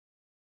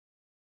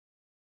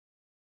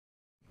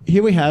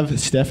here we have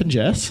Stef and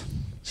Jess.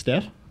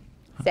 Stef?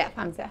 Stef,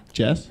 I'm Stef.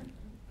 Jess?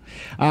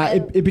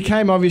 It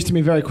became obvious to me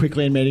very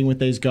quickly in meeting with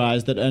these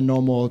guys that a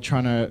normal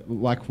trying to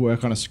like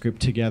work on a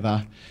script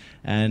together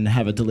and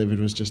have it delivered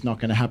was just not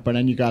going to happen,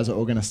 and you guys are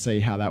all going to see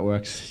how that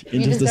works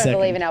in just a second. You just don't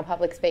believe in our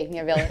public speaking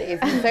abilities.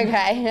 It's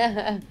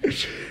okay.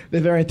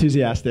 They're very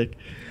enthusiastic.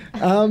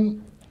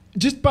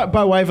 Just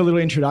by way of a little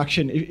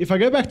introduction, if I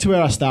go back to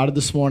where I started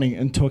this morning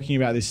and talking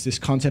about this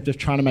concept of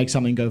trying to make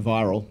something go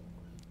viral,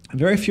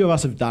 very few of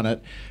us have done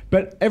it,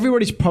 but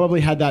everybody's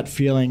probably had that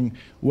feeling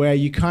where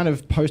you kind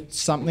of post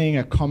something,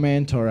 a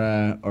comment or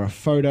a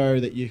photo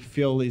that you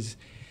feel is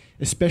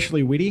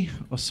especially witty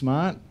or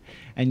smart,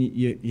 and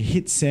you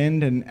hit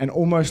send, and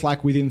almost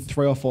like within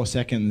 3 or 4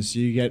 seconds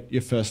you get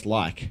your first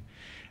like.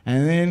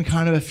 And then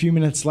kind of a few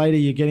minutes later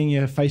you're getting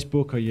your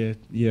Facebook or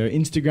your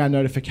Instagram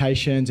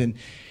notifications, and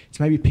it's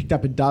maybe picked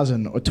up a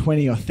dozen or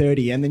 20 or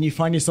 30, and then you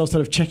find yourself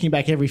sort of checking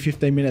back every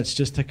 15 minutes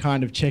just to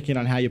kind of check in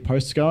on how your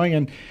post's going.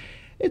 And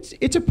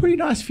it's a pretty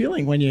nice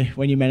feeling when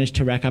you manage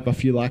to rack up a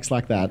few likes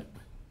like that.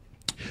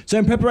 So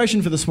in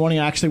preparation for this morning,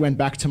 I actually went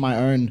back to my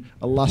own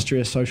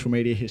illustrious social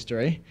media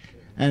history,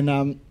 and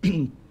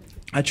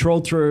I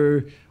trawled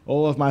through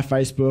all of my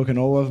Facebook and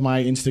all of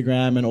my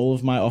Instagram and all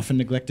of my often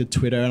neglected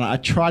Twitter, and I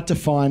tried to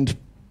find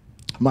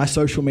my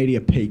social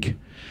media peak.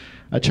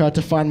 I tried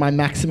to find my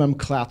maximum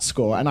clout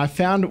score, and I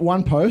found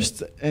one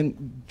post,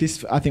 and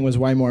this I think was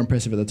way more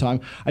impressive at the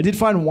time. I did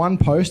find one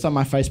post on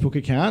my Facebook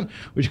account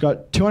which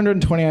got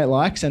 228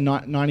 likes and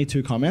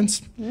 92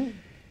 comments.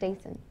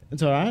 Decent.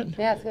 It's all right?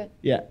 Yeah, it's good.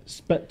 Yeah,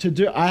 but to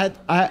do,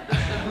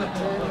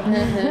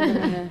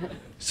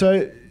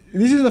 so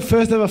this is the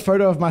first ever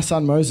photo of my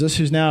son Moses,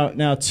 who's now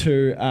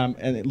 2,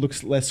 and it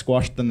looks less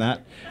squashed than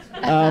that.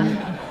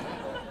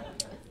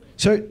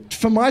 So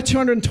for my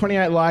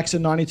 228 likes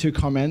and 92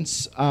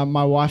 comments,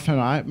 my wife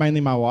and I, mainly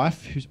my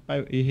wife, who's are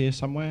you here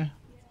somewhere?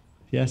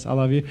 Yes, I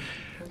love you.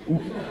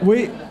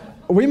 We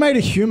made a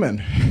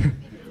human.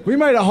 We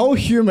made a whole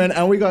human,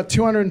 and we got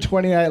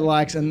 228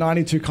 likes and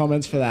 92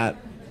 comments for that,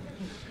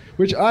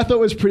 which I thought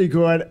was pretty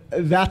good.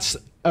 That's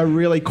a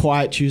really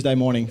quiet Tuesday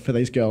morning for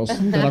these girls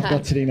that I've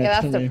got sitting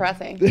next to me. Yeah, that's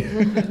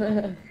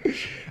depressing.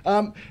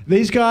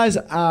 These guys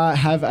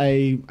have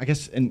an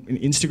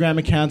Instagram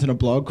account and a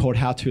blog called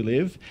How To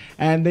Live,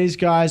 and these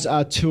guys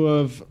are two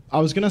of, I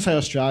was going to say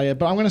Australia,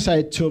 but I'm going to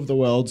say two of the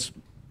world's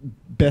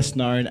best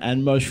known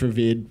and most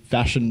revered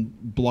fashion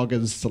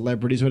bloggers,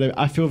 celebrities, whatever.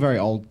 I feel very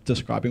old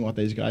describing what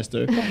these guys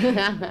do,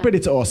 but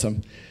it's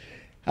awesome.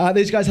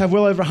 These guys have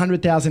well over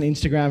 100,000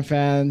 Instagram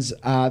fans.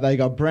 They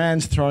got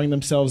brands throwing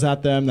themselves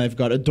at them. They've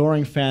got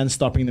adoring fans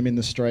stopping them in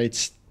the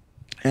streets.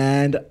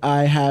 And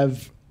I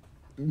have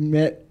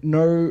met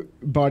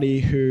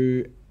nobody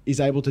who is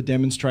able to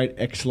demonstrate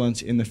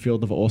excellence in the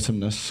field of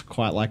awesomeness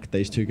quite like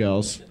these two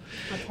girls.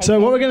 So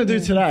what we're going to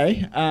do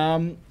today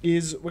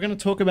is we're going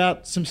to talk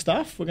about some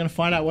stuff. We're going to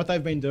find out what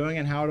they've been doing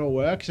and how it all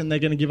works. And they're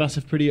going to give us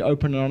a pretty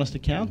open and honest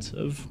account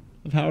of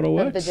how it all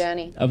works.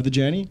 Of the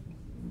journey.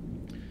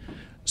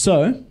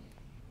 So,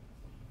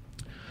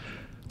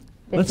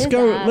 let's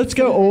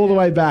go all the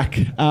way back.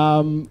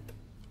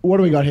 What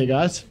do we got here,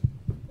 guys?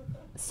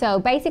 So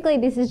basically,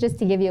 this is just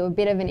to give you a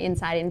bit of an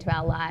insight into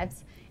our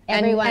lives.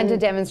 And to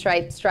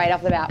demonstrate straight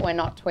off the bat we're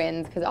not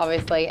twins, because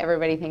obviously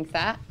everybody thinks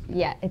that.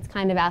 Yeah, it's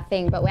kind of our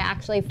thing, but we're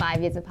actually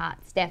 5 years apart.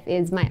 Steph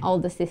is my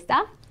older sister.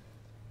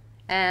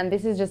 And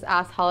this is just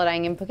us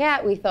holidaying in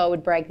Phuket. We thought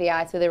we'd break the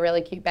ice with a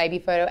really cute baby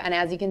photo, and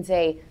as you can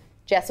see,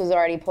 Jess was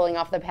already pulling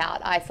off the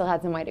pout. I still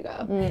had some way to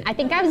go. I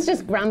think I was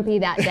just grumpy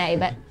that day,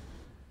 but...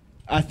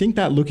 I think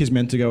that look is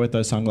meant to go with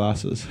those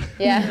sunglasses.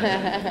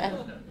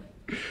 Yeah.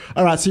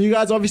 All right, so you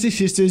guys obviously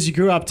sisters, you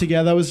grew up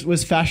together.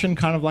 Was fashion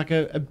kind of like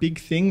a big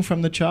thing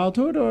from the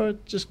childhood, or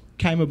it just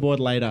came aboard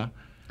later?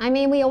 I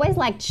mean, we always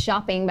liked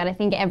shopping, but I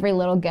think every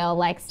little girl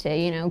likes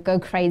to, go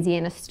crazy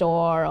in a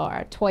store or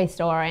a toy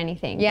store or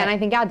anything. Yeah, and I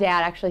think our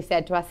dad actually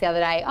said to us the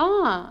other day,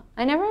 I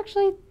never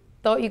actually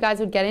thought you guys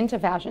would get into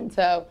fashion,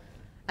 so...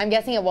 I'm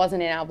guessing it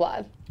wasn't in our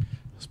blood.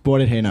 It's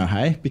brought it here now,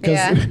 hey?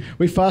 Because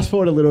we fast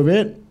forward a little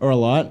bit, or a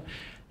lot.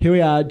 Here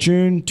we are,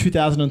 June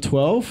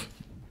 2012.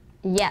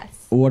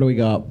 Yes. What do we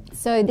got?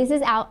 So this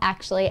is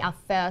actually our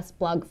first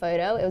blog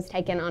photo. It was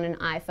taken on an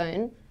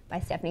iPhone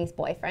by Stephanie's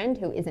boyfriend,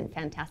 who is a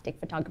fantastic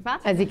photographer.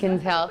 As you can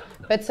tell.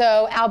 But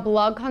so our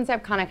blog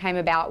concept kind of came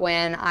about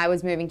when I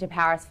was moving to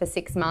Paris for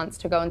 6 months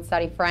to go and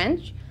study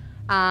French.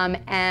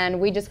 And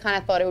we just kind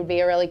of thought it would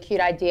be a really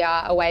cute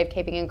idea, a way of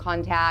keeping in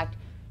contact,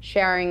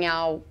 sharing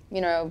our,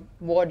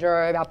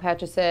 wardrobe, our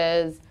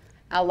purchases,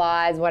 our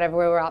lives, whatever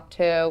we were up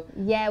to.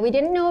 Yeah, we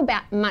didn't know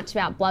much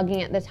about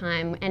blogging at the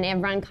time, and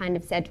everyone kind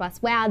of said to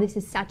us, wow, this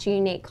is such a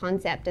unique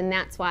concept, and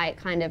that's why it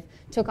kind of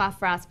took off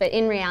for us. But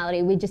in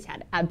reality, we just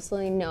had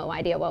absolutely no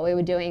idea what we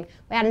were doing.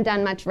 We hadn't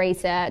done much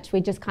research.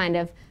 We just kind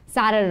of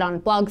started it on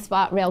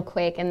Blogspot real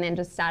quick and then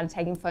just started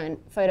taking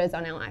photos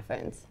on our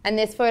iPhones. And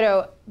this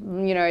photo,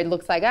 it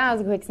looks like, it was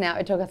a quick snap.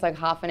 It took us like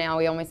half an hour.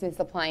 We almost missed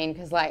the plane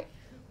because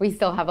we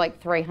still have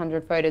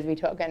 300 photos we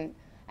took, and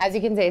as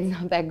you can see, it's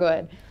not that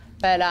good.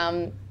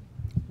 But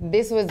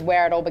this was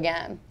where it all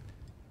began.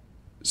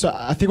 So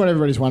I think what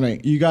everybody's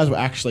wondering, you guys were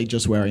actually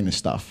just wearing this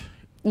stuff.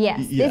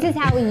 Yes, Yeah. this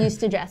is how we used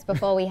to dress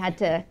before we had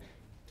to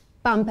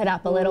bump it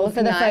up a little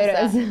for the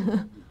nicer. photos.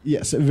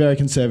 Yes, very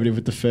conservative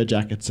with the fur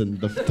jackets and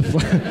the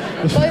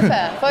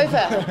Faux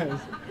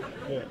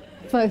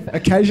fur.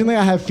 Occasionally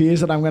I have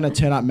fears that I'm going to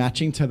turn up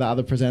matching to the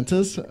other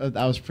presenters.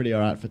 That was pretty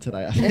all right for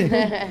today, I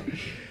think.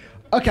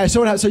 Okay,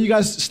 so you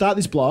guys start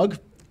this blog.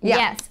 Yeah.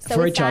 Yes, so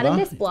For we each started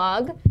other. this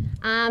blog,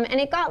 and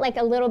it got like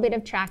a little bit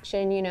of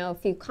traction, you know, a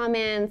few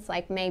comments,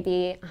 like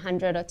maybe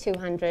 100 or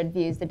 200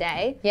 views a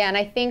day. Yeah, and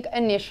I think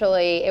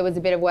initially it was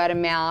a bit of word of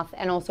mouth,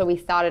 and also we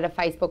started a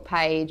Facebook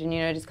page and, you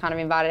know, just kind of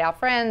invited our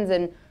friends,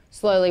 and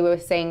slowly we were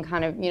seeing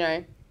kind of, you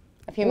know,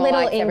 a few more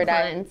Little likes every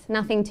day. inclines,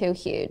 nothing too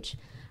huge.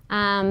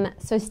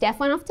 So Steph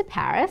went off to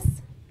Paris,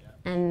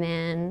 and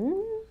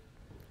then...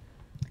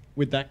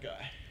 With that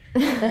guy.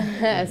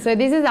 So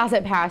this is us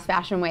at Paris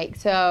Fashion Week.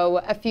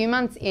 So a few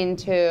months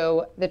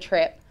into the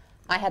trip,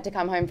 I had to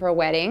come home for a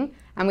wedding,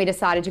 and we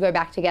decided to go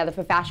back together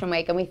for Fashion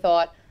Week, and we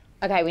thought,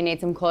 okay, we need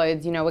some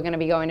clothes, you know, we're going to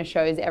be going to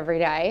shows every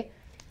day.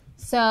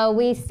 So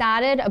we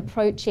started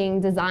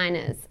approaching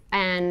designers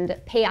and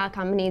PR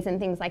companies and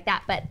things like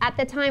that. But at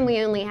the time, we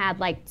only had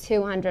like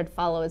 200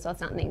 followers or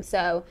something.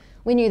 So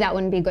we knew that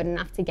wouldn't be good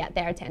enough to get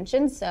their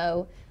attention.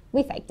 So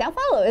we faked our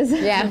followers.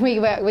 Yeah, we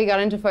got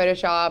into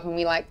Photoshop, and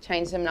we like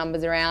changed some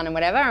numbers around and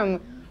whatever, and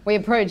we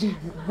approached.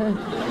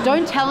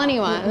 Don't tell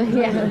anyone.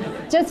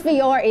 Yeah, just for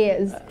your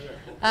ears.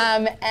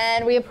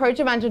 And we approached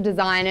a bunch of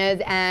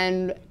designers,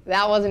 and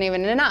that wasn't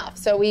even enough.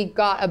 So we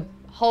got a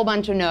whole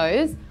bunch of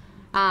no's.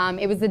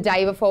 It was the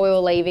day before we were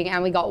leaving,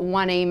 and we got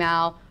one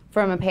email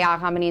from a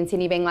PR company in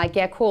Sydney being like,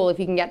 yeah, cool, if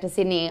you can get to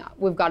Sydney,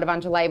 we've got a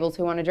bunch of labels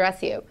who want to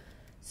dress you.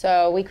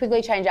 So we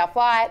quickly changed our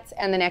flights,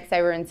 and the next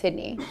day we were in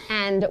Sydney.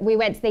 And we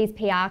went to these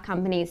PR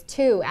companies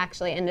too,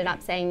 actually ended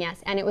up saying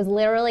yes. And it was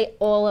literally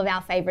all of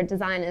our favorite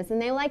designers.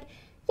 And they were like,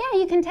 yeah,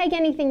 you can take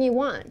anything you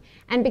want.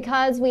 And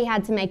because we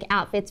had to make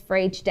outfits for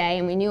each day,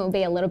 and we knew it would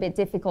be a little bit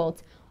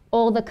difficult,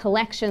 all the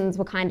collections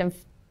were kind of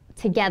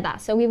together.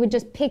 So we would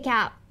just pick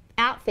out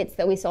outfits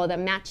that we saw that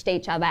matched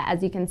each other.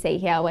 As you can see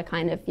here, we're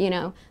kind of, you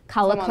know,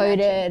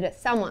 color-coded,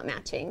 somewhat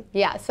matching.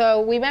 Yeah,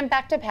 so we went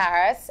back to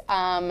Paris.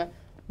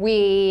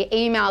 We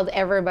emailed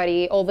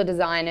everybody, all the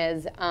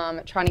designers,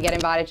 trying to get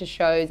invited to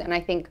shows, and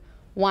I think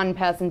one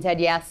person said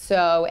yes.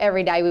 So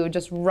every day we would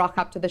just rock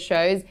up to the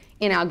shows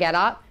in our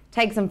get-up,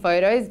 take some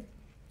photos,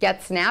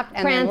 get snapped,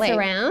 and then Prance leave.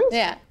 around.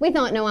 Yeah. We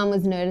thought no one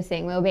was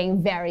noticing. We were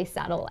being very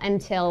subtle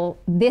until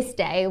this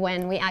day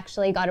when we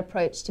actually got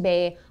approached to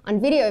be on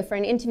video for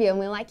an interview, and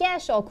we were like, yeah,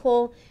 sure,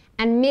 cool.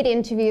 And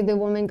mid-interview, the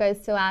woman goes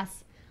to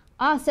us,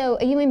 oh, so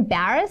are you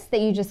embarrassed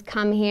that you just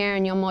come here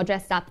and you're more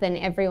dressed up than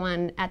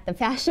everyone at the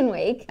Fashion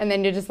Week? And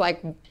then you're just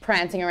like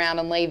prancing around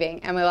and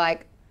leaving, and we're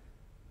like,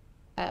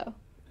 oh.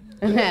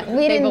 We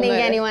didn't think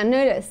anyone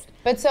noticed.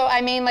 But so, I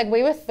mean, like,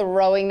 we were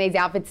throwing these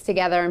outfits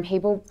together, and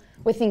people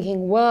were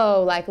thinking,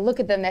 whoa, like, look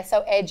at them, they're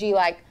so edgy,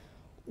 like.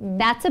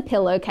 That's a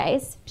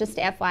pillowcase, just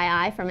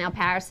FYI, from our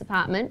Paris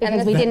apartment, because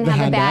And we didn't the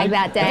have a bag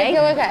handbag? that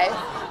day. Okay.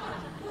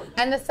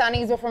 And the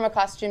sunnies were from a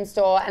costume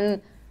store,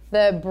 and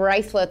the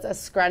bracelets are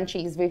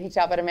scrunchies we picked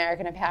up at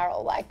American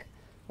Apparel. Like,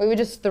 we were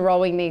just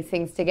throwing these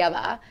things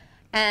together.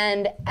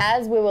 And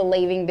as we were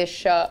leaving this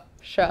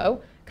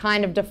show,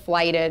 kind of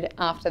deflated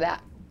after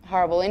that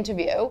horrible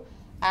interview,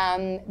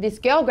 this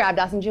girl grabbed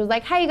us and she was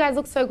like, hey, you guys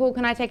look so cool.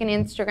 Can I take an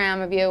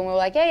Instagram of you? And we were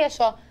like, yeah,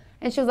 sure.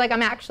 And she was like,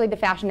 I'm actually the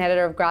fashion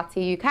editor of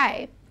Grazia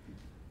UK.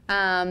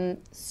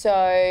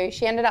 So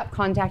she ended up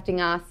contacting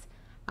us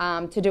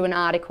to do an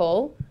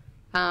article.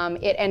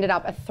 It ended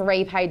up a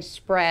 3-page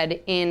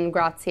spread in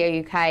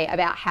Grazia UK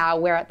about how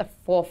we're at the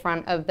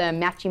forefront of the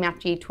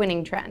matchy-matchy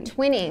twinning trend.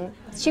 Twinning.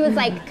 She was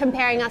like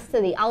comparing us to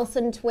the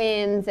Olsen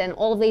twins and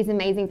all of these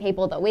amazing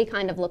people that we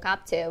kind of look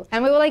up to.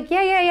 And we were like,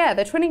 yeah,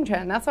 the twinning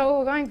trend. That's what we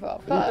were going for,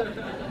 of course.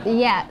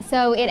 Yeah,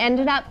 so it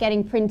ended up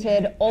getting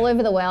printed all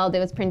over the world. It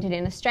was printed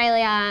in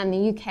Australia and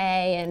the UK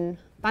and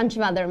a bunch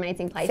of other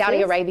amazing places.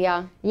 Saudi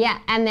Arabia. Yeah,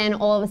 and then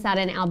all of a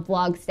sudden our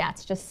blog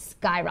stats just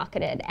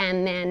skyrocketed,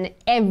 and then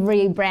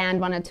every brand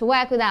wanted to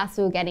work with us.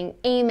 We were getting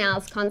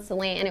emails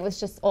constantly, and it was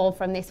just all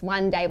from this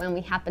one day when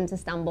we happened to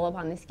stumble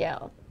upon this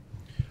girl.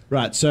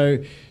 Right, so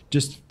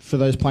just for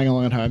those playing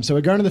along at home, so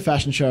we're going to the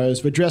fashion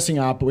shows, we're dressing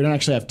up, but we don't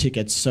actually have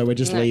tickets, so we're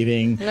just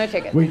leaving. No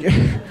tickets.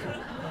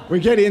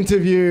 We get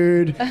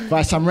interviewed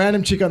by some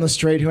random chick on the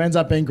street who ends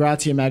up being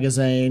Grazia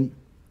magazine.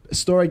 A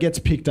story gets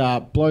picked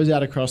up, blows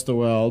out across the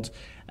world,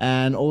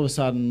 and all of a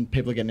sudden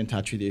people are getting in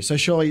touch with you. So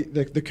surely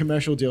the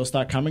commercial deals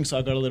start coming, so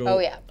I've got a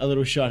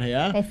little shot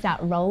here. They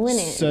start rolling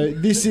in. So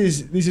this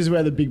is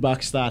where the big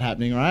bucks start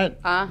happening, right?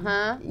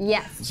 Uh-huh.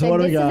 Yes. So what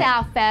do we this is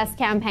got? our first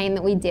campaign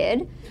that we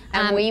did.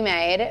 And we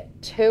made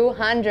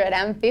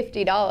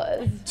 $250.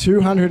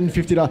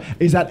 $250.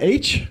 Is that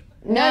each?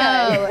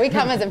 No, we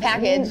come as a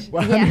package.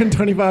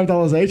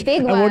 $125 each. Big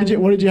and one.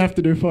 what did you have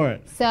to do for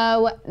it?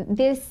 So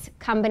this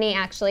company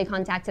actually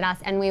contacted us,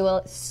 and we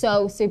were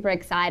so super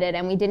excited,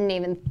 and we didn't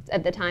even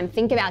at the time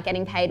think about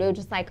getting paid. We were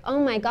just like, oh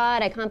my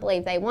God, I can't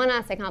believe they want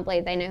us. I can't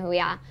believe they know who we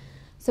are.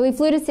 So we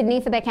flew to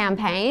Sydney for the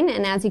campaign,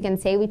 and as you can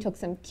see, we took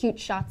some cute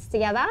shots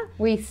together.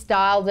 We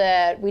styled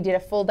it, we did a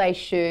full day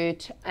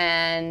shoot,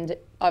 and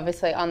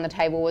obviously on the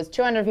table was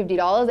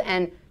 $250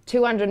 and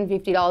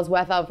 $250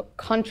 worth of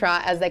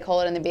contra, as they call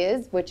it in the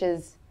biz, which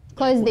is...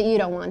 Clothes that you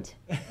don't want,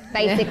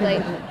 basically.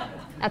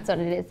 That's what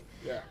it is.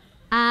 Yeah.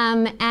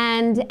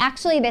 And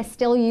actually, they're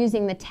still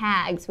using the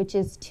tags, which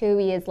is 2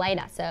 years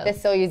later. So They're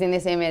still using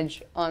this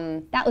image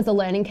on... that was a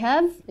learning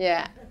curve.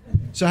 Yeah.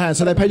 So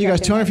they paid you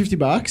guys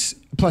 $250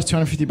 plus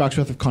 $250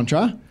 worth of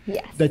contra.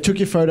 Yes. They took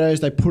your photos,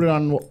 they put it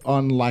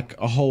on like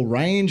a whole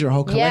range or a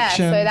whole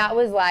collection. Yeah, so that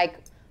was like,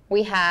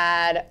 we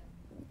had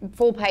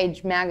full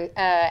page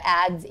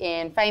ads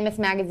in Famous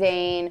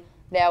Magazine.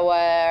 There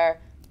were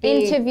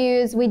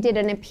Interviews. We did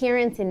an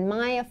appearance in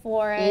Maya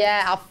for it.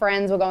 Yeah, our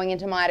friends were going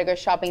into Maya to go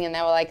shopping, and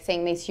they were like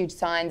seeing these huge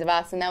signs of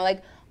us, and they were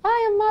like,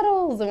 I am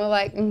models. And we're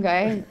like,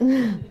 okay.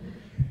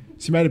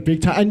 So you made a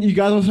big time. And you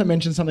guys also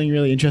mentioned something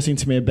really interesting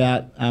to me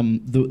about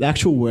the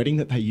actual wording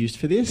that they used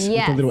for this,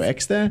 Yes. with the little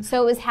X there.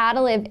 So it was how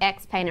to live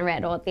X paint a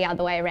red, or the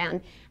other way around.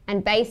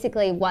 And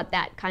basically what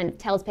that kind of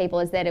tells people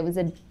is that it was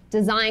a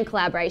design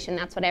collaboration.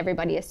 That's what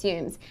everybody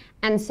assumes.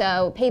 And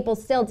so people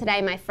still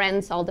today, my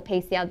friend sold a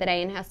piece the other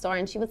day in her store,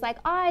 and she was like,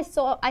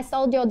 oh, I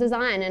sold your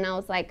design. And I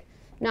was like,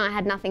 no, I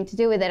had nothing to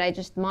do with it. I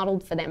just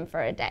modeled for them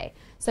for a day.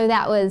 So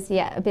that was,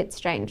 a bit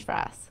strange for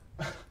us.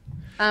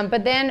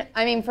 But then,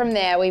 I mean, from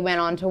there, we went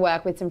on to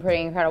work with some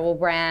pretty incredible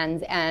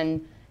brands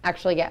and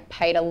actually get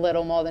paid a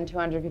little more than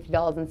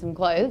 $250 in some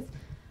clothes.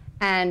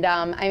 And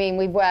I mean,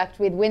 we've worked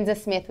with Windsor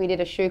Smith. We did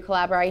a shoe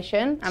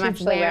collaboration. I'm She's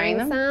actually wearing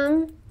them.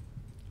 some.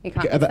 You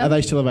can't Are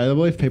they still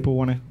available if people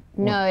want to?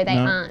 No, they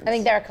aren't. I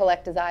think they're a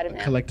collector's item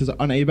now. Collectors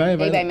on eBay,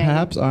 maybe.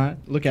 perhaps. All right,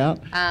 look out.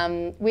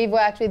 We've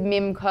worked with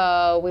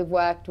Mimco. We've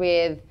worked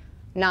with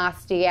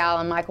Nasty Gal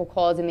and Michael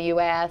Kors in the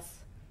US.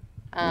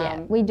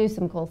 We do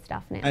some cool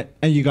stuff now.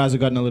 And you guys have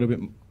gotten a little bit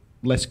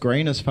less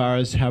green as far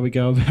as how we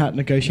go about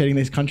negotiating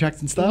these contracts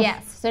and stuff?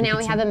 Yes. So now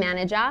we have a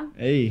manager.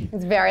 Hey.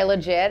 It's very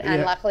legit, and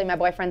Yeah. luckily my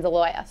boyfriend's a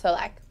lawyer, so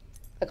like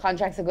the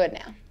contracts are good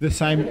now. The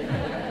same.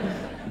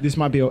 This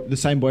might be the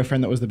same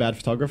boyfriend that was the bad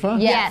photographer?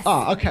 Yes.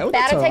 Oh, okay. Well,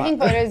 Bad that's at all taking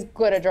right. photos,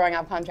 good at drawing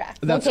up contracts.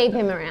 We'll keep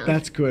him around.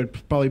 That's good.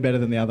 Probably better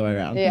than the other way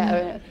around.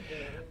 Yeah.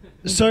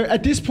 So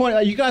at this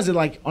point, you guys are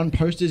like on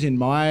posters in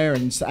Maya,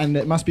 and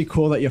it must be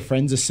cool that your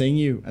friends are seeing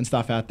you and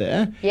stuff out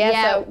there.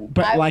 Yeah. So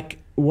But like,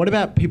 what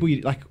about people?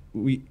 Like,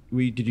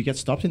 did you get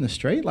stopped in the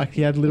street? Like,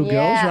 you had little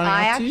girls running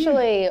I up to you?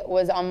 actually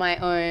was on my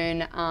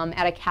own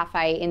at a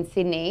cafe in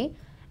Sydney,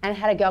 and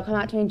had a girl come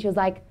up to me and she was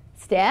like,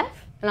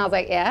 Steph? And I was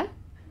like, yeah.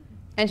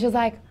 And she was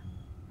like,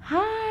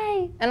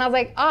 hi. And I was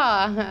like,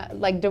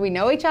 like, do we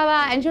know each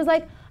other? And she was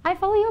like, I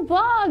follow your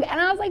blog.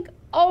 And I was like,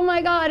 oh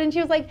my God. And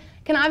she was like,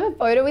 can I have a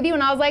photo with you?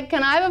 And I was like,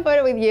 can I have a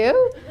photo with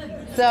you?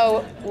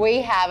 So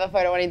we have a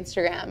photo on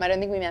Instagram. I don't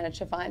think we managed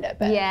to find it.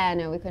 But Yeah,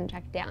 no, we couldn't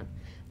track it down.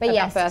 But That's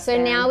our yes, first so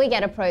fan. now we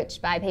get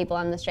approached by people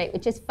on the street,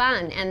 which is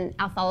fun, and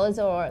our followers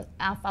are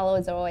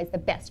always the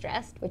best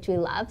dressed, which we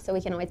love, so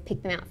we can always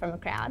pick them out from a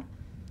crowd.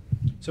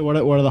 So what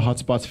are the hot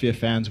spots for your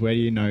fans? Where do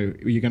you know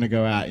you're going to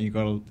go out and you've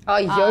got to...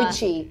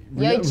 Yochi.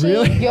 Really?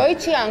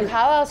 Yochi on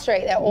Carlisle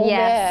Street. They're all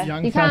Yes, there.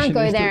 Young you can't go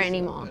fashionistas. there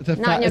anymore. It's a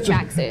Not in your it's a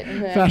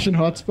tracksuit. Fashion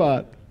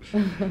hotspot.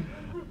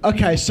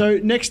 Okay, so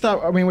next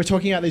up, I mean, we're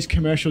talking about these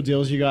commercial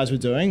deals you guys were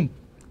doing.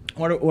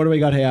 What do we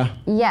got here?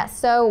 Yes,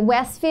 so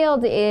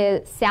Westfield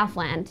is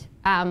Southland.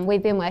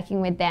 We've been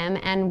working with them,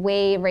 and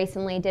we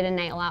recently did a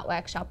nail art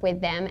workshop with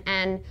them.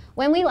 And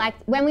when we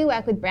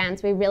work with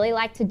brands, we really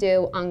like to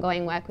do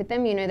ongoing work with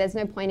them. You know, there's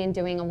no point in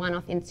doing a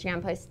one-off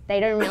Instagram post. They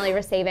don't really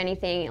receive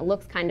anything. It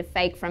looks kind of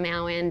fake from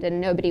our end, and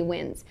nobody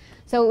wins.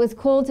 So it was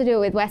cool to do it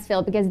with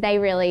Westfield because they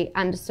really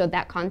understood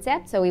that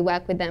concept. So we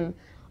work with them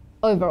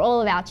over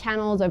all of our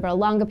channels over a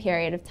longer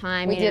period of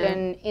time. We did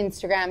an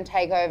Instagram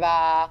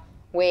takeover.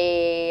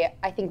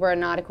 I think we're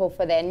an article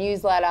for their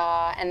newsletter,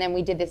 and then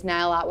we did this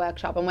nail art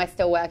workshop, and we're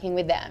still working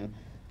with them.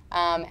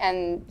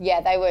 And yeah,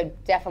 they were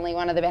definitely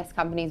one of the best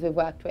companies we've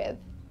worked with.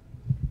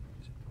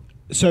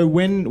 So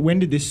when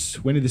did this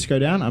go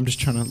down? I'm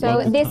just trying to... So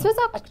log the this time. was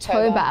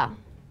October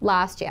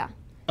last year.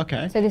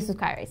 Okay. So this was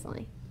quite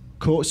recently.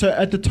 Cool. So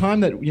at the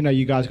time that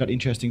you guys got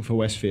interesting for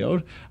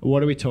Westfield,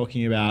 what are we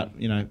talking about?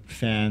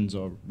 Fans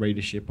or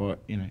readership, or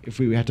if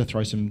we had to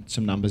throw some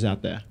numbers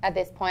out there. At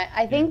this point,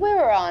 I think we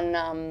were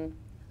on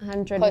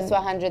close to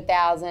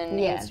 100,000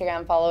 Yeah.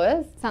 Instagram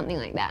followers. Something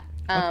like that.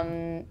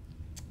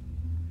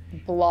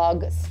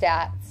 Blog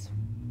stats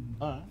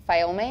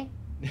fail me.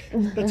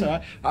 That's all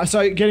right.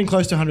 So getting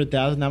close to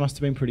 100,000, that must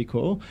have been pretty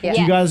cool. Yeah.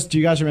 Do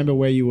you guys remember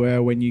where you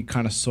were when you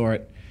kind of saw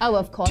it Oh,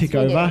 of course tick we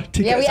over?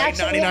 do. Yeah, we it's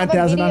actually like have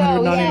a video.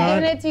 Yeah,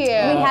 99,999. given it to you.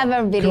 We have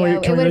a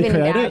video. Can It would have been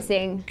recreate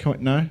embarrassing.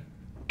 No?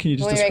 Can you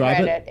just Can we describe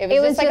recreate it? it? It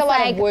was just like a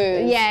lot of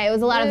woos. Yeah, it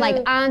was a lot of like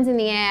Woo. arms in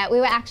the air. We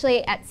were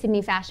actually at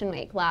Sydney Fashion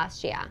Week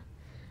last year.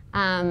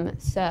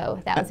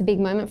 So that was a big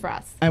moment for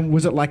us. And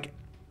was it like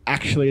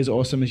actually as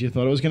awesome as you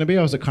thought it was going to be,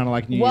 or was it kind of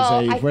like New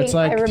Well, Year's I Eve, where it's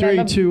think I like 3,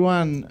 remember- 2,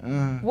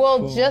 1? Well,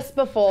 cool. just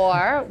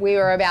before we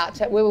were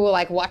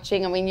like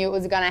watching, and we knew it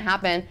was going to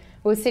happen.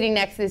 We were sitting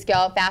next to this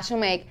girl at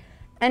Fashion Week,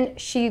 And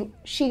she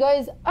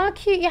goes, oh,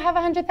 cute, you have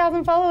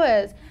 100,000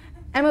 followers.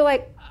 And we're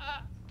like,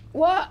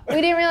 what? We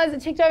didn't realize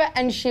it ticked over.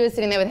 And she was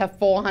sitting there with her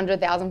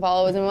 400,000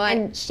 followers. And we're like,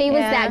 and she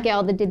was that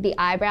girl that did the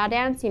eyebrow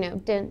dance, you know,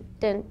 dun,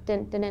 dun,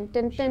 dun, dun, dun,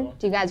 dun, dun.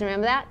 Do you guys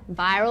remember that?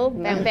 Viral,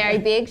 very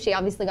big. She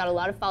obviously got a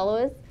lot of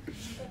followers.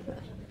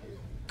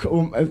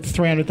 Cool.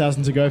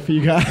 300,000 to go for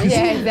you guys.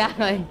 Yeah,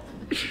 exactly.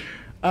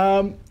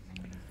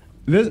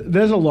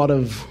 There's a lot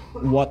of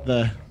what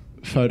the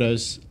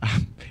photos.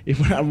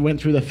 If I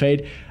went through the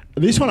feed,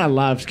 this one I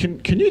loved.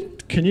 Can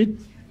you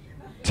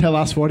tell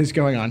us what is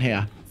going on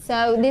here?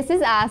 So this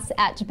is us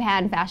at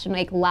Japan Fashion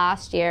Week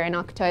last year in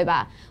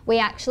October. We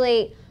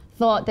actually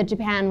thought that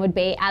Japan would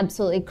be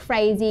absolutely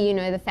crazy. You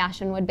know, the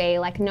fashion would be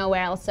like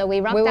nowhere else. So we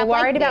rocked up like this. We were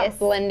worried about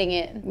blending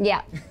in.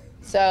 Yeah.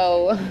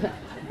 So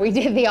we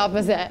did the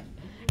opposite.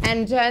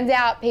 And turns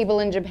out people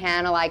in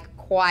Japan are like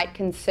quite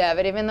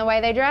conservative in the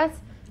way they dress.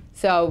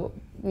 So,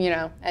 you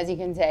know, as you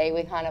can see,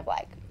 we kind of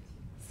like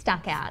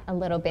stuck out a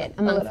little bit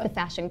amongst the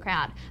fashion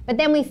crowd. But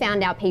then we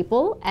found our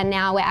people, and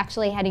now we're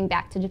actually heading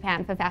back to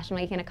Japan for Fashion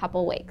Week in a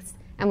couple of weeks.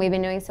 And we've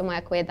been doing some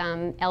work with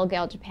L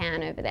Girl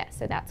Japan over there,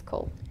 so that's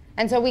cool.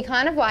 And so we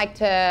kind of like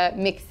to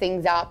mix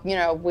things up. You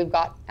know, we've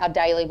got our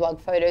daily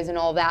blog photos and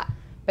all that.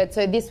 But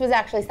so this was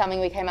actually something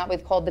we came up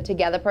with called the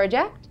Together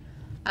Project,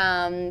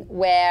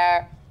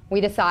 where we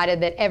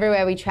decided that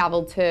everywhere we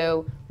traveled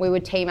to, we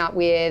would team up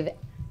with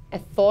a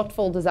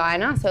thoughtful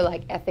designer, so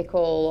like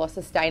ethical or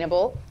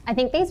sustainable. I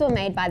think these were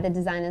made by the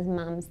designers'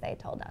 mums, they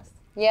told us.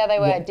 Yeah, they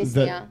were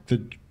Disney.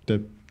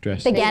 The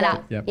dress. The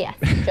getup, Yep. yes.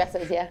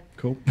 Dresses, yeah.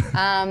 Cool.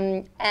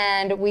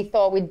 And we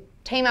thought we'd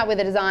team up with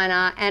a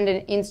designer and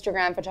an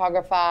Instagram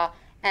photographer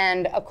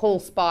and a cool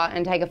spot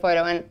and take a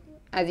photo. And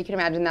as you can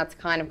imagine, that's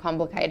kind of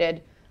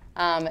complicated.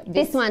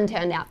 This one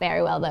turned out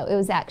very well, though. It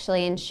was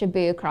actually in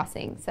Shibuya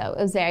Crossing, so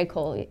it was very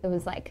cool. It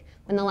was like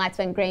when the lights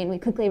went green, we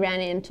quickly ran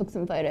in, took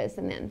some photos,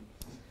 and then...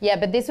 Yeah,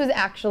 but this was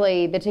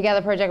actually, the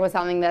Together Project was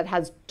something that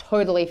has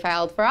totally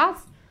failed for us,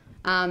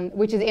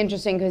 which is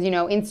interesting because, you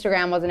know,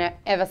 Instagram wasn't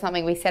ever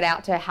something we set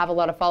out to have a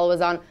lot of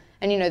followers on.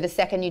 And, you know, the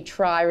second you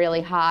try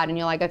really hard and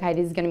you're like, okay,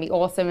 this is going to be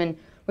awesome and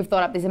we've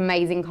thought up this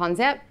amazing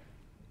concept,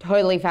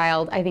 totally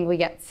failed. I think we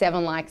get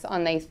 7 likes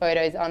on these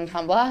photos on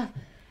Tumblr.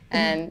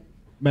 And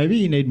maybe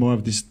you need more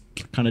of this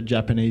kind of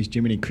Japanese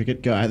Jiminy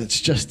Cricket guy that's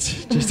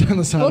just on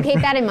the side. We'll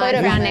keep that in mind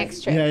for our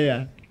next trip.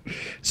 Yeah.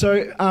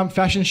 So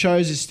fashion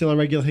shows is still a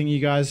regular thing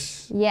you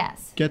guys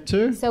get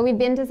to? So we've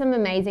been to some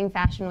amazing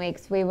fashion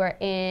weeks. We were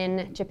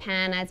in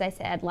Japan, as I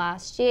said,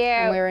 last year.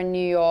 And we were in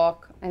New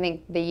York, I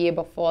think the year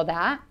before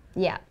that.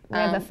 Yeah, we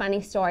have a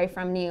funny story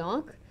from New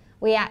York.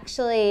 We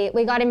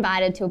got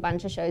invited to a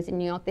bunch of shows in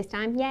New York this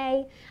time,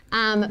 yay.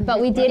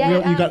 But we did...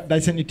 They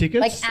sent you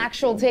tickets? Like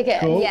actual tickets.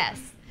 Cool. Yes.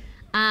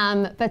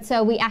 But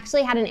so we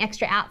actually had an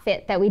extra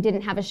outfit that we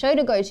didn't have a show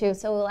to go to.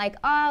 So we were like,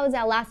 oh, it was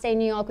our last day in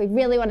New York. We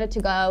really wanted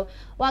to go.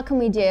 What can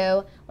we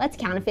do? Let's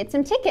counterfeit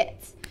some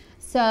tickets.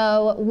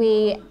 So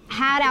we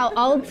had our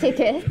old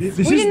tickets. This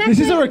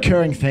is a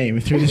recurring theme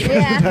through this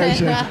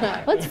presentation.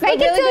 Let's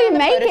fake it till you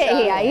make it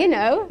here, you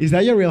know. Is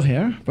that your real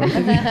hair? Both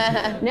of you?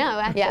 No,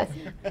 actually. Yes.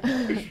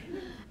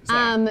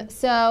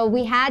 So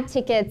we had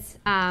tickets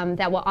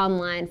that were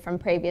online from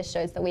previous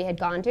shows that we had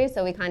gone to.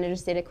 So we kind of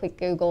just did a quick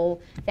Google,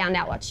 found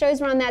out what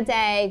shows were on that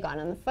day, got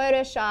on the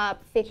Photoshop,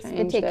 fixed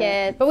the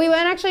tickets. But we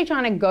weren't actually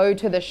trying to go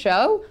to the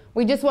show.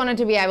 We just wanted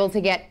to be able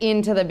to get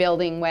into the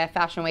building where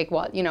Fashion Week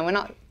was. You know, we're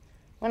not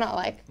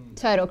like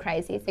total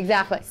crazies.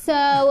 Exactly.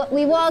 So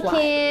we walk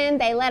in,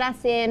 they let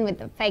us in with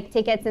the fake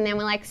tickets, and then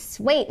we're like,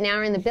 sweet, now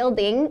we're in the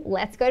building,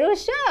 let's go to a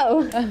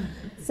show.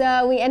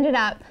 So we ended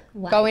up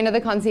going to the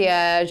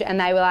concierge, and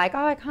they were like,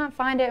 oh, I can't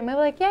find it. And we were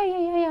like,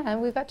 yeah.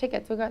 And we've got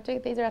tickets.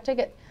 These are our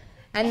tickets.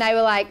 And they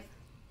were like,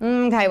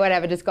 okay,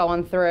 whatever, just go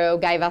on through,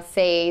 gave us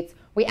seats.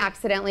 We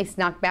accidentally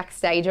snuck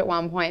backstage at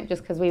one point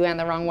just because we went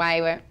the wrong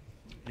way.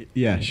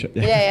 Yeah, sure.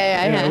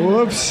 Yeah.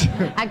 Whoops.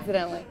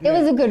 Accidentally. It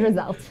was a good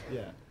result.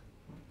 Yeah.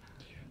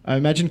 I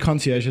imagine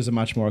concierges are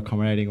much more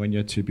accommodating when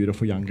you're two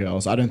beautiful young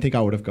girls. I don't think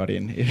I would have got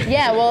in.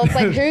 Yeah, well, it's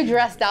like who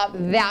dressed up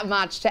that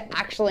much to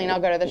actually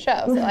not go to the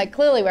show? So, like,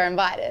 clearly we're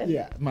invited.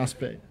 Yeah, must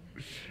be.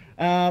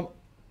 All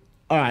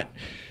right.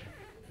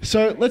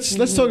 So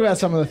let's talk about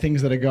some of the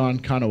things that are going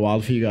kind of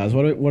wild for you guys.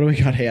 What do we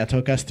got here?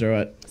 Talk us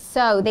through it.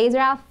 So these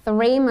are our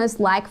 3 most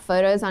liked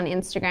photos on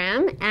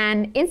Instagram.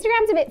 And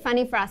Instagram's a bit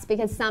funny for us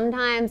because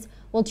sometimes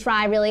we'll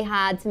try really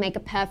hard to make a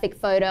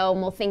perfect photo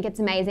and we'll think it's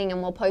amazing and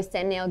we'll post it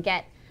and it'll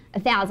get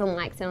 1,000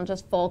 likes and it'll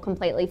just fall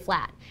completely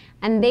flat.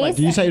 And these... Wait,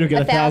 do you say you'll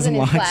get 1,000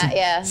 likes? Flat,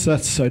 yeah. So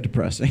that's so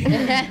depressing.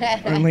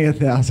 Only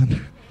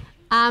 1,000.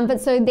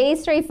 But so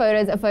these 3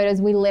 photos are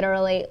photos we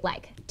literally,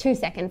 like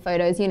 2-second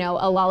photos, you know,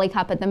 a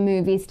lollicup at the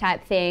movies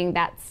type thing.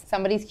 That's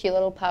somebody's cute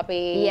little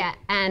puppy. Yeah,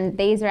 and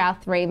these are our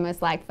 3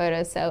 most liked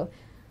photos. So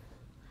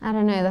I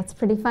don't know, that's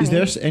pretty funny. Is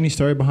there any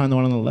story behind the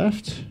one on the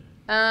left?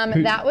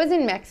 That was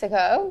in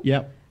Mexico.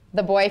 Yep.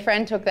 The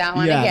boyfriend took that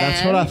one again. Yeah,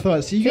 that's what I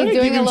thought. So you got to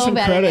give him some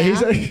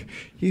credit.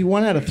 He's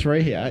 1 out of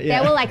 3 here. Yeah.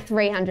 There were like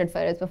 300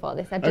 photos before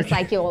this. I'd just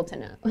like you all to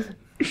know.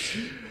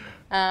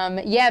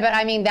 Yeah, but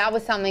I mean, that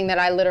was something that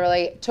I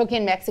literally took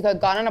in Mexico,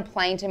 got on a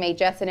plane to meet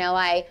Jess in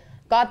LA,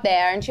 got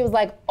there, and she was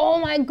like, oh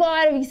my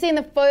God, have you seen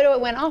the photo? It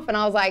went off. And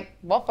I was like,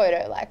 what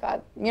photo? Like,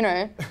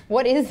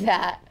 what is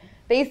that?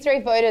 These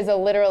 3 photos are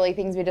literally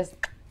things we just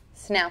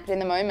snapped in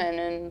the moment,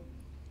 and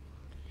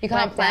you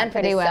can't plan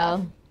for this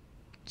stuff.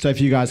 So if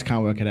you guys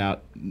can't work it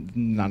out,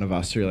 none of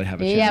us really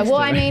have a chance. Yeah,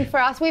 well, I mean, for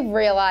us, we've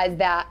realized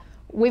that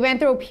we went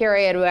through a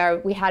period where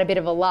we had a bit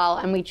of a lull,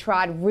 and we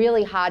tried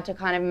really hard to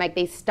kind of make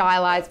these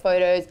stylized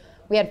photos.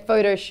 We had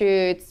photo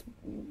shoots,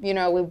 we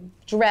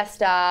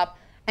dressed up,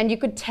 and you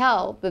could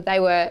tell that they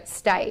were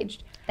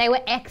staged. They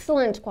were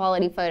excellent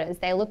quality photos.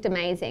 They looked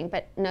amazing,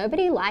 but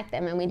nobody liked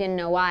them, and we didn't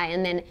know why.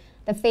 And then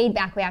the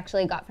feedback we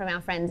actually got from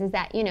our friends is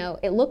that,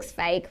 it looks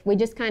fake. We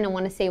just kind of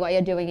want to see what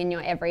you're doing in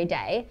your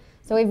everyday.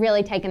 So we've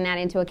really taken that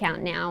into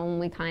account now, and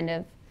we kind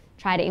of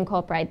try to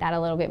incorporate that a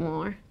little bit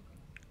more.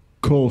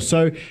 Cool.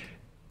 So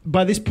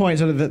by this point,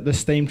 sort of the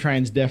steam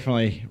train's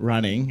definitely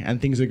running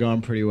and things are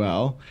going pretty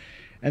well.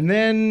 And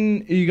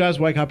then you guys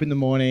wake up in the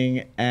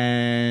morning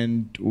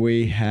and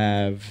we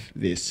have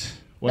this.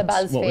 The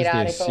BuzzFeed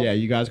article. Yeah,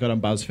 you guys got on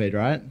BuzzFeed,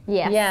 right?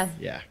 Yes. Yeah.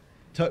 Yeah.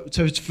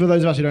 So for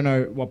those of us who don't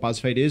know what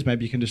BuzzFeed is,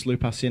 maybe you can just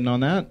loop us in on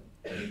that.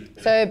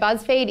 So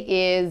BuzzFeed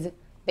is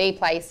the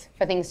place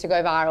for things to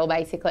go viral,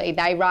 basically.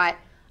 They write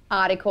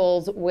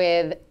articles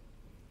with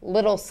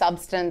little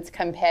substance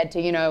compared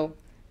to,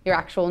 your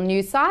actual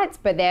news sites,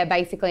 but they're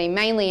basically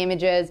mainly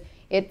images.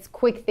 It's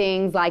quick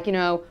things like,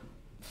 3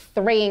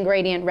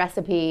 ingredient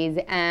recipes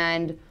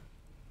and,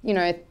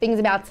 things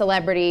about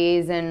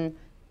celebrities. And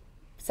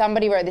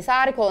somebody wrote this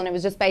article and it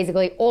was just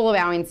basically all of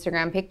our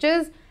Instagram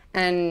pictures,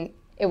 and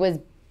it was,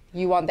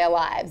 you want their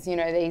lives,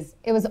 these.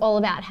 It was all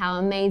about how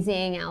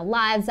amazing our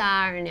lives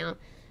are and our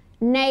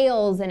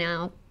nails and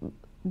our,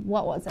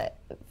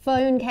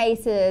 phone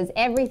cases,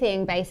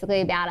 everything basically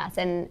about us.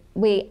 And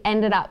we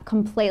ended up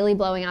completely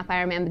blowing up.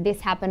 I remember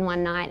this happened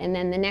one night, and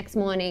then the next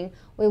morning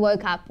we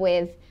woke up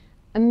with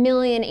a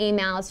million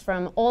emails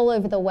from all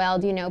over the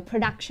world,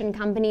 production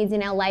companies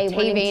in LA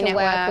wanting to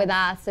work with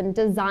us, and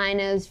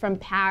designers from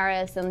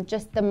Paris, and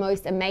just the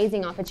most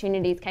amazing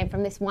opportunities came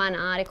from this one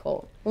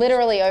article.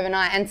 Literally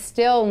overnight. And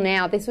still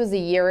now, this was a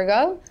year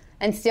ago,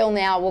 and still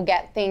now we'll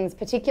get things,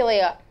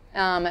 particularly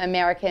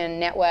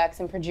American networks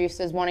and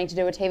producers wanting to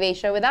do a TV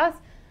show with us,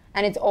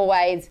 and it's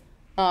always,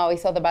 we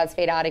saw the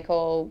BuzzFeed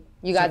article,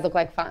 you guys look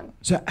like fun.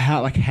 So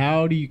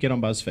how do you get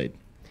on BuzzFeed?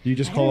 You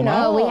just call them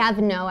up? No, we have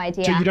no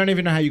idea. So you don't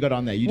even know how you got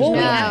on there? You just we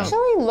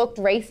actually looked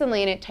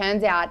recently, and it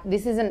turns out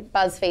this isn't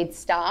BuzzFeed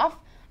staff.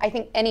 I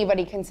think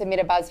anybody can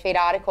submit a BuzzFeed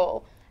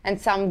article, and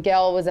some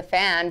girl was a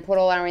fan, put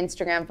all our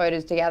Instagram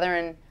photos together,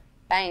 and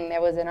bang,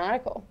 there was an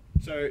article.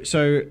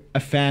 So a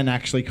fan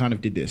actually kind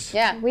of did this?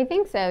 Yeah. We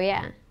think so,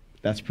 yeah.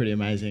 That's pretty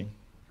amazing.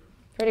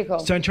 Pretty cool.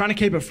 So in trying to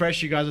keep it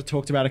fresh, you guys have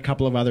talked about a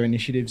couple of other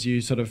initiatives you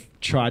sort of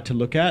tried to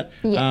look at.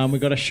 Yes. We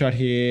got a shot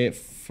here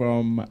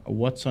from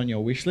What's on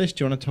Your Wish List.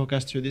 Do you want to talk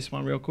us through this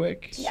one real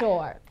quick?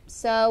 Sure.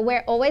 So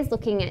we're always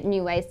looking at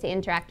new ways to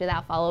interact with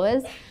our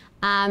followers.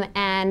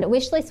 And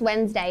Wishlist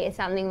Wednesday is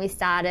something we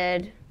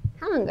started,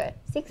 how long ago?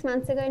 6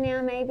 months ago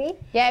now, maybe?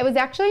 Yeah, it was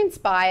actually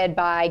inspired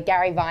by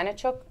Gary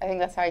Vaynerchuk. I think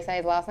that's how you say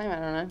his last name. I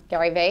don't know.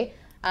 Gary V,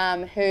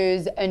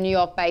 who's a New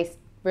York-based,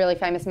 really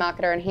famous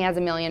marketer, and he has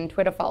 1 million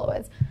Twitter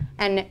followers.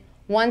 And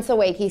once a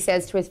week he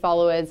says to his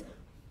followers,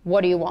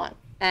 what do you want?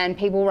 And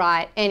people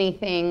write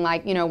anything,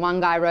 like,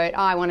 one guy wrote,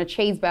 I want a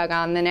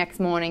cheeseburger, and the next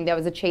morning there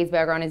was a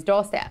cheeseburger on his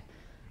doorstep.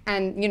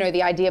 And,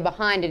 the idea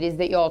behind it is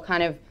that you're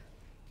kind of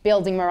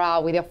building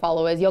morale with your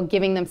followers. You're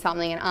giving them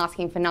something and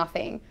asking for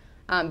nothing.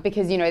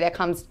 Because, there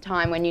comes a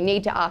time when you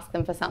need to ask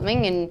them for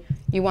something and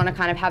you want to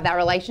kind of have that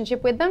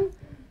relationship with them.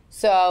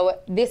 So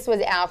this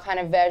was our kind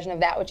of version of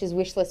that, which is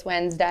Wishlist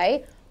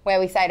Wednesday, where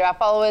we say to our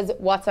followers,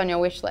 what's on your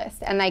wish list?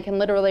 And they can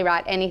literally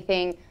write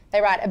anything. They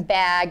write a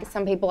bag.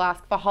 Some people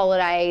ask for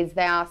holidays.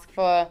 They ask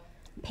for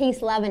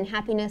peace, love, and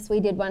happiness we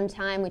did one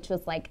time, which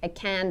was like a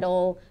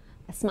candle,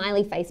 a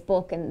smiley face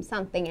book, and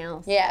something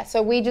else. Yeah,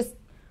 so we just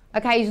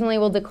occasionally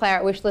will declare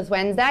it Wishlist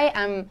Wednesday.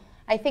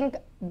 I think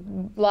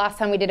last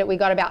time we did it, we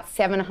got about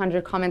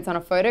 700 comments on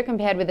a photo,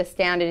 compared with the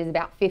standard is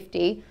about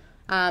 50.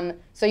 So,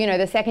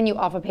 the second you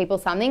offer people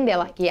something, they're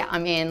like, yeah,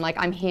 I'm in, like,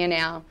 I'm here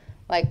now.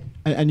 Like,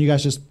 and you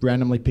guys just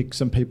randomly pick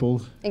some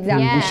people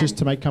exactly. wishes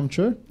to make come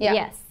true? Yeah.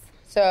 Yes.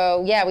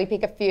 So, yeah, we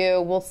pick a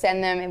few, we'll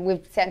send them, and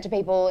we've sent to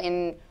people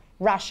in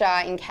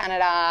Russia, in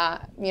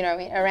Canada,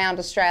 around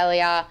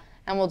Australia,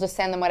 and we'll just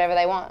send them whatever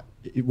they want.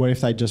 What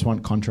if they just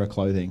want Contra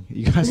clothing?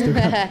 You guys do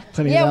have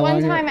plenty of that. Yeah,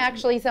 one time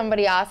actually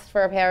somebody asked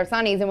for a pair of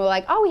sunnies, and we were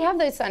like, oh, we have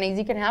those sunnies,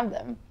 you can have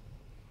them.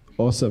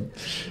 Awesome.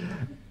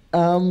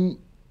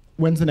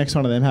 When's the next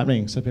one of them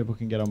happening so people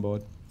can get on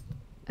board?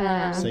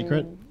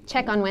 Secret?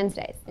 Check on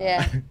Wednesdays.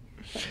 Yeah.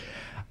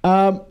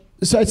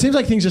 So it seems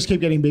like things just keep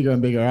getting bigger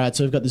and bigger, right?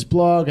 So we've got this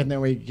blog, and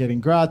then we're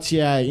getting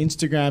Grazia,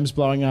 Instagram's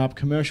blowing up,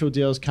 commercial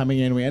deals coming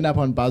in, we end up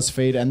on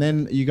BuzzFeed, and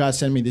then you guys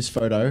send me this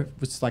photo.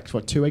 It's like,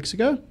 2 weeks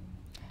ago?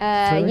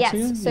 3 weeks ago?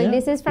 Yes. So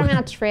this is from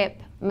our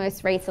trip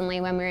most recently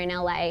when we were in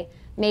LA.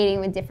 meeting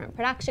with different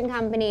production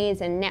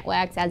companies and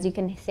networks, as you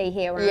can see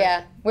here.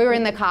 Yeah, we were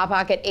in the car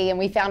park at E and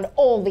we found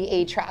all the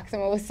E trucks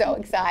and we were so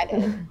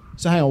excited.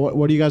 So hang on,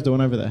 what are you guys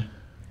doing over there?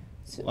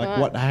 Like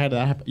what? How did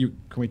that happen?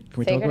 Can we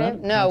talk about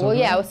it? No, well,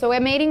 yeah. So we're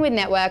meeting with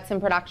networks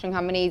and production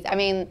companies. I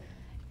mean,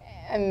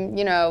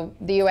 you know,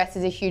 the US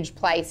is a huge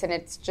place, and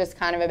it's just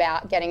kind of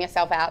about getting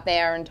yourself out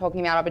there and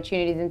talking about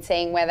opportunities and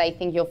seeing where they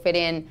think you'll fit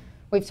in.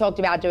 We've talked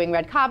about doing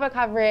red carpet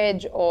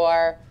coverage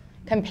or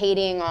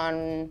competing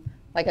on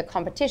like a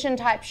competition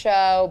type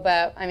show,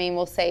 but I mean,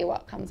 we'll see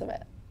what comes of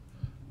it.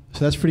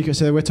 So that's pretty cool.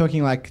 So we're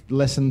talking like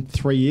less than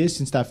 3 years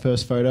since that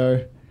first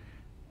photo.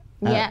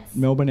 At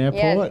Melbourne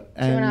Airport,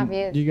 yeah, 2.5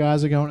 years. You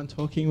guys are going and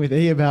talking with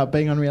E about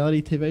being on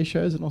reality TV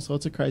shows and all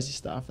sorts of crazy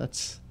stuff.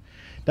 That's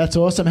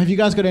awesome. Have you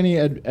guys got any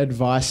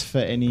advice for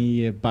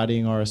any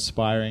budding or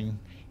aspiring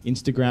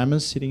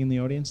Instagrammers sitting in the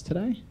audience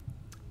today?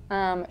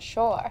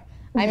 Sure.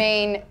 I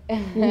mean,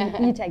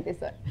 you take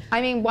this one.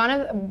 I mean,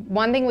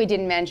 one thing we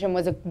didn't mention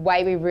was a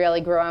way we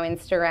really grew our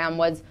Instagram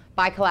was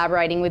by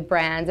collaborating with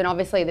brands. And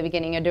obviously at the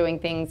beginning you're doing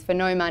things for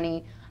no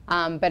money.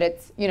 But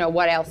it's, you know,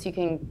 what else you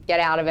can get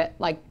out of it,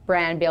 like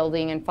brand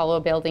building and follower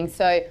building.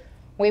 So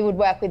we would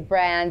work with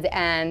brands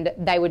and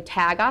they would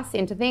tag us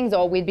into things,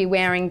 or we'd be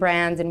wearing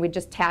brands and we'd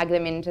just tag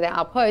them into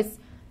our posts.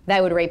 They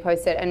would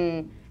repost it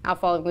and our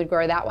following would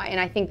grow that way. And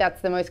I think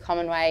that's the most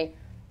common way,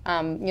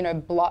 you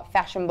know,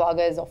 fashion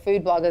bloggers or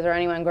food bloggers or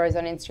anyone grows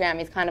on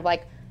Instagram is kind of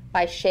like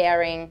by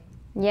sharing.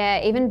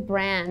 Yeah, even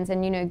brands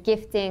and, you know,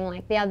 gifting.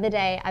 Like the other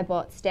day I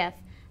bought Steph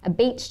a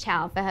beach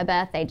towel for her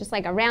birthday, just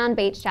like a round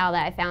beach towel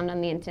that I found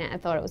on the internet. I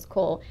thought it was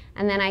cool.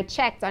 And then I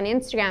checked on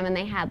Instagram and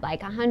they had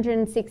like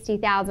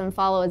 160,000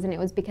 followers, and it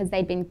was because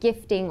they'd been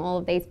gifting all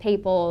of these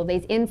people,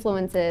 these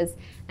influencers,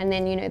 and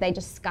then, you know, they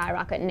just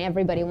skyrocket and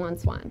everybody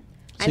wants one.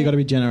 So you got to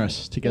be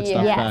generous to get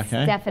stuff back,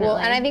 eh? Definitely. Well,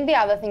 and I think the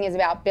other thing is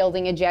about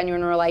building a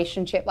genuine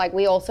relationship. Like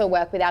we also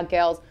work with our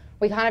girls.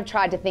 We kind of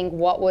tried to think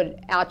what would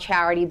our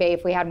charity be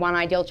if we had one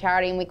ideal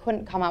charity, and we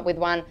couldn't come up with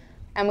one.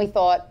 And we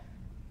thought,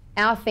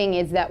 our thing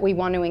is that we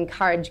want to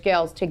encourage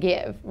girls to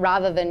give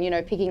rather than, you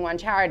know, picking one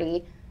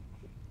charity.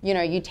 You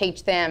know, you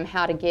teach them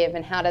how to give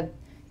and how to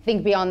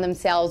think beyond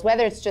themselves,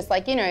 whether it's just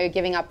like, you know,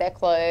 giving up their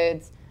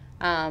clothes,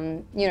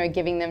 you know,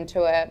 giving them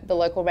to the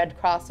local Red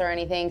Cross or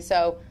anything.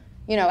 So,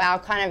 you know,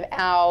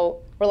 our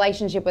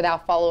relationship with our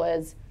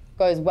followers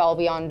goes well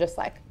beyond just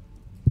like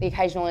the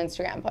occasional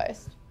Instagram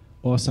post.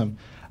 Awesome.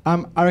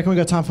 I reckon we've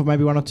got time for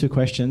maybe one or two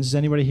questions. Does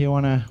anybody here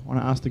want to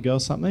ask the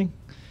girls something?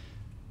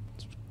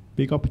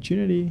 Big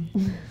opportunity.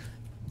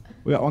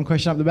 We got one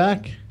question up the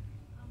back.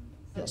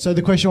 So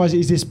the question was,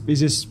 is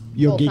this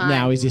your gig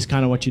now? Is this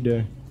kind of what you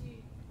do?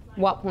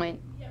 What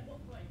point?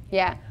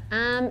 Yeah.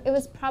 It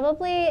was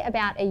probably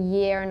about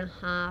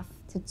 1.5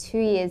 to 2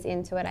 years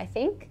into it, I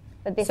think,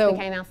 that this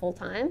became our full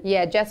time.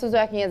 Yeah, Jess was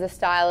working as a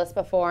stylist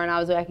before and I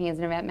was working as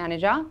an event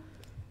manager.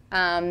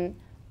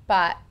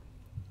 But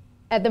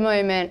at the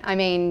moment, I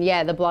mean,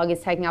 yeah, the blog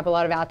is taking up a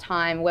lot of our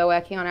time. We're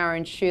working on our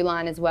own shoe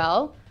line as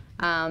well.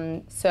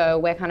 So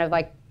we're kind of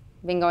like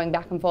been going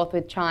back and forth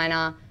with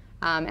China,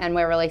 and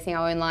we're releasing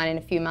our own line in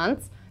a few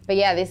months. But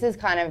yeah, this has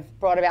kind of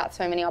brought about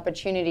so many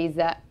opportunities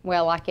that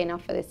we're lucky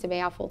enough for this to be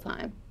our full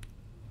time.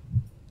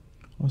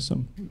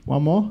 Awesome.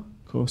 One more?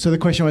 Cool. So the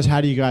question was, how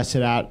do you guys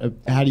set out,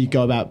 how do you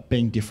go about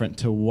being different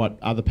to what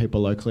other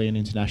people locally and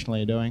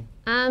internationally are doing?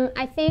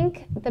 I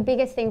think the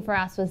biggest thing for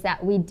us was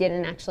that we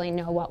didn't actually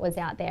know what was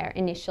out there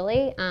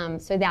initially,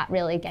 so that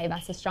really gave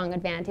us a strong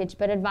advantage.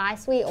 But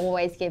advice we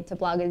always give to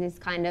bloggers is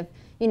kind of,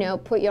 you know,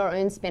 put your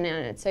own spin on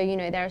it. So, you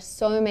know, there are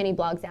so many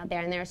blogs out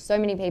there and there are so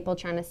many people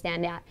trying to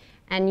stand out.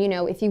 And, you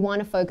know, if you want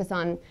to focus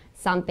on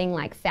something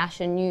like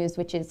fashion news,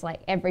 which is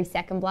like every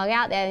second blog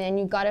out there, then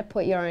you've got to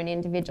put your own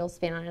individual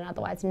spin on it.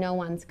 Otherwise, no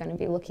one's going to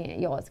be looking at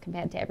yours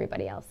compared to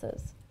everybody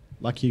else's.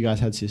 Lucky you guys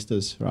had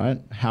sisters, right?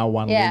 How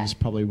one lives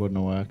probably wouldn't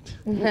have worked.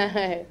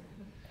 No.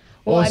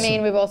 Well, awesome. I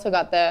mean, we've also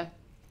got the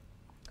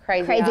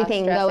crazy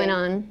thing going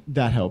on.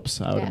 That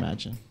helps, I would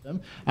imagine.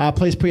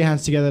 Please put your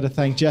hands together to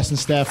thank Jess and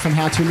Stef from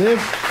How to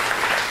Live.